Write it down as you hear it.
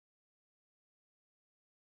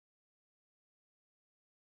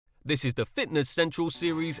This is the Fitness Central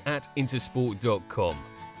series at intersport.com.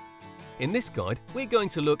 In this guide, we're going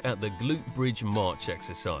to look at the Glute Bridge March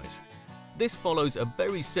exercise. This follows a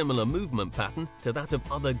very similar movement pattern to that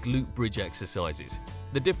of other glute bridge exercises.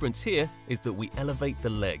 The difference here is that we elevate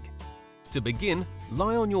the leg. To begin,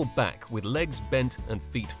 lie on your back with legs bent and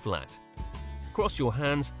feet flat. Cross your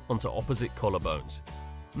hands onto opposite collarbones.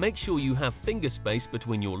 Make sure you have finger space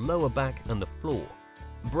between your lower back and the floor.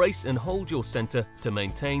 Brace and hold your center to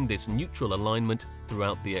maintain this neutral alignment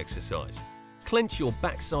throughout the exercise. Clench your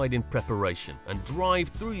backside in preparation and drive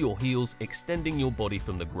through your heels, extending your body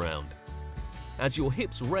from the ground. As your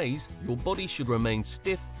hips raise, your body should remain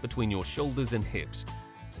stiff between your shoulders and hips.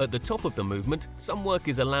 At the top of the movement, some work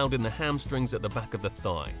is allowed in the hamstrings at the back of the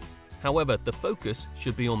thigh. However, the focus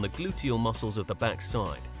should be on the gluteal muscles of the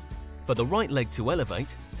backside. For the right leg to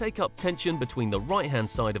elevate, take up tension between the right-hand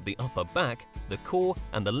side of the upper back, the core,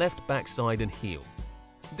 and the left backside and heel.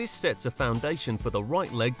 This sets a foundation for the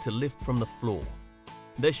right leg to lift from the floor.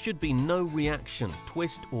 There should be no reaction,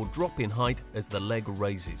 twist, or drop in height as the leg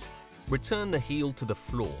raises. Return the heel to the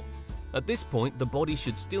floor. At this point, the body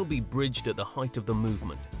should still be bridged at the height of the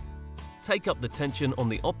movement. Take up the tension on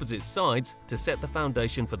the opposite sides to set the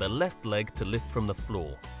foundation for the left leg to lift from the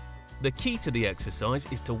floor. The key to the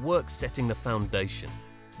exercise is to work setting the foundation.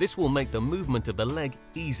 This will make the movement of the leg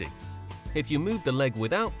easy. If you move the leg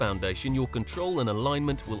without foundation, your control and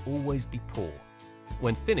alignment will always be poor.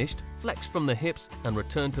 When finished, flex from the hips and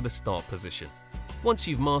return to the start position. Once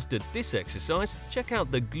you've mastered this exercise, check out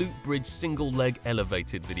the Glute Bridge Single Leg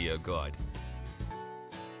Elevated video guide.